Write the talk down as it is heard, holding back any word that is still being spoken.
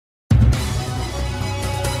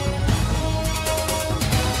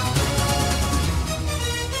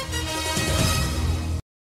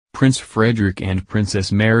Prince Frederik and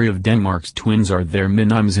Princess Mary of Denmark's twins are their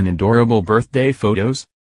minimes in adorable birthday photos.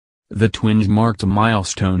 The twins marked a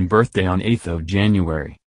milestone birthday on 8th of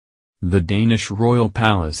January. The Danish royal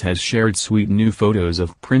palace has shared sweet new photos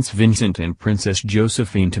of Prince Vincent and Princess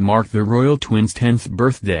Josephine to mark the royal twins' 10th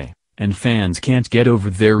birthday, and fans can't get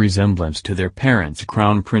over their resemblance to their parents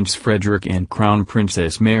Crown Prince Frederik and Crown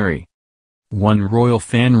Princess Mary. One royal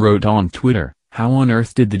fan wrote on Twitter, "How on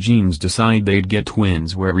earth did the genes decide they'd get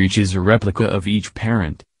twins where each is a replica of each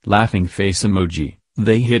parent, laughing face emoji,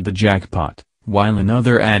 they hit the jackpot," while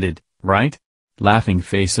another added, "Right? Laughing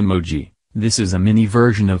face emoji, this is a mini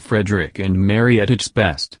version of Frederik and Mary at its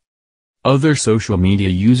best." Other social media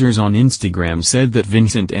users on Instagram said that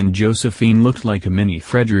Vincent and Josephine looked like a mini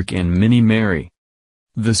Frederik and mini Mary.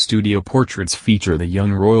 The studio portraits feature the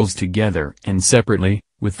young royals together and separately,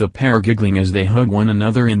 with the pair giggling as they hug one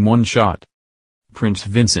another in one shot. Prince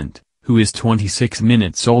Vincent, who is 26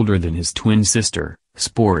 minutes older than his twin sister,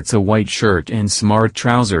 sports a white shirt and smart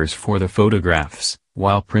trousers for the photographs,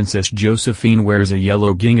 while Princess Josephine wears a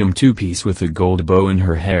yellow gingham two-piece with a gold bow in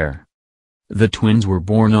her hair. The twins were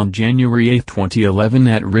born on January 8, 2011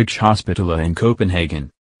 at Rigshospitalet in Copenhagen.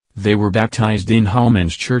 They were baptized in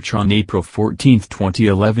Holmens Church on April 14,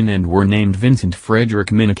 2011 and were named Vincent Frederik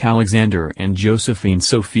Minik Alexander and Josephine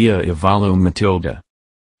Sophia Ivalo Matilda.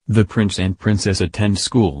 The prince and princess attend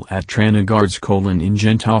school at Tranegårdsskolen in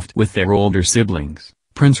Gentofte with their older siblings,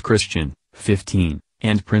 Prince Christian, 15,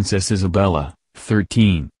 and Princess Isabella,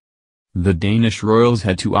 13. The Danish royals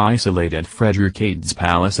had to isolate at Frederik VIII's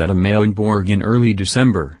palace at Amalienborg in early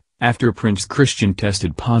December, after Prince Christian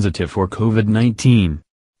tested positive for COVID-19.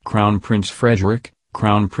 Crown Prince Frederik,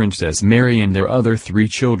 Crown Princess Mary and their other 3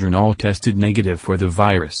 children all tested negative for the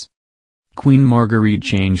virus. Queen Margrethe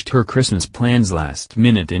changed her Christmas plans last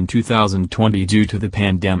minute in 2020 due to the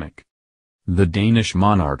pandemic. The Danish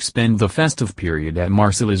monarch spent the festive period at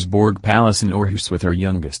Marselisborg Palace in Aarhus with her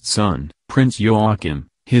youngest son, Prince Joachim,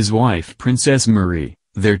 his wife Princess Marie,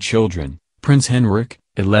 their children, Prince Henrik,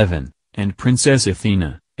 11, and Princess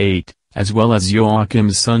Athena, 8, as well as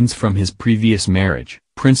Joachim's sons from his previous marriage,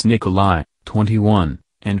 Prince Nikolai, 21,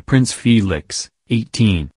 and Prince Felix,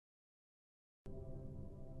 18.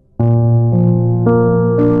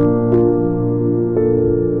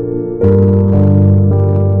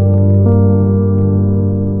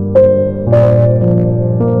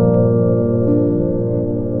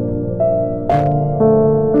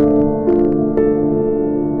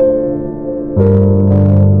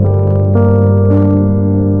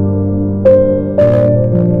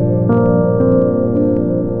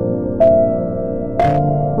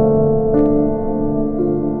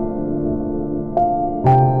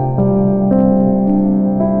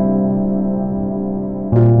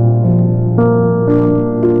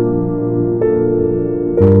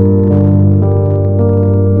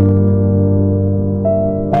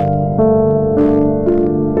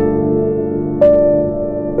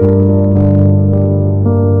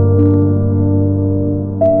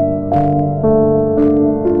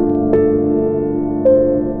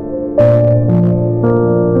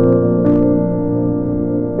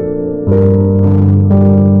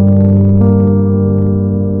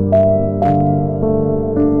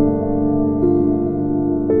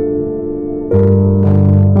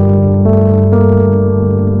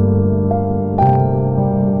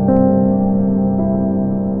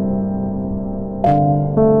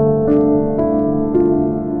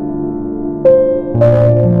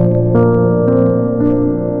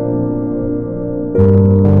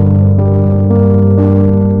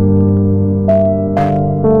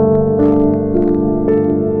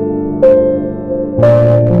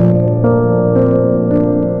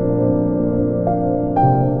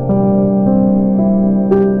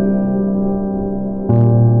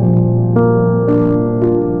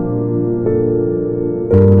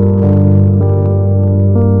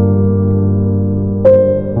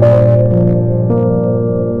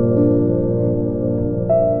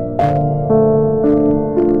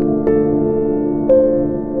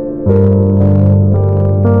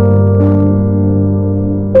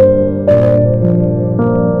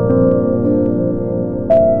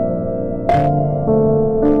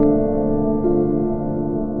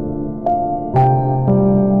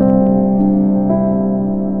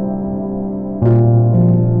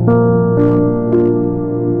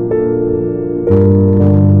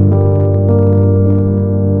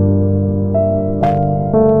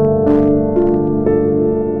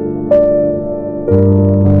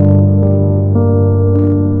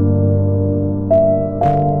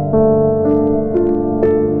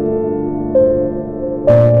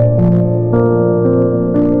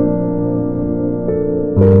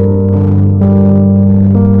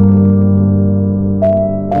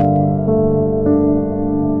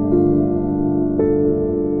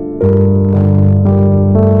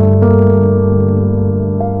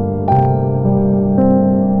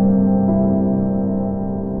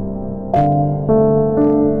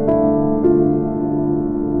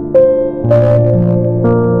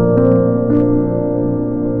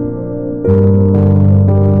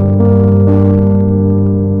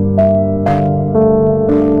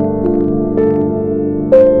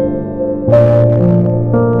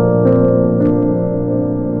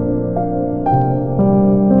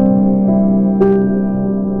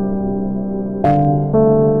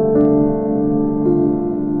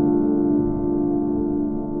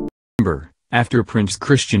 after Prince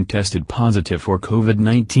Christian tested positive for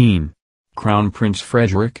COVID-19. Crown Prince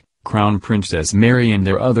Frederik, Crown Princess Mary and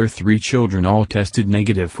their other 3 children all tested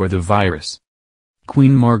negative for the virus.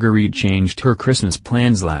 Queen Marguerite changed her Christmas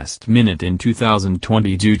plans last minute in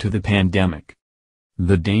 2020 due to the pandemic.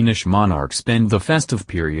 The Danish monarch spent the festive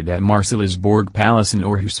period at Marselisborg Palace in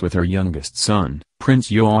Aarhus with her youngest son,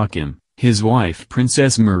 Prince Joachim, his wife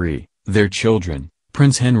Princess Marie, their children,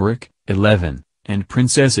 Prince Henrik, 11, and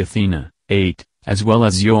Princess Athena, 8, as well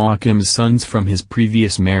as Joachim's sons from his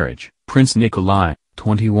previous marriage, Prince Nikolai,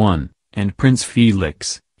 21, and Prince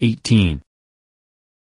Felix, 18.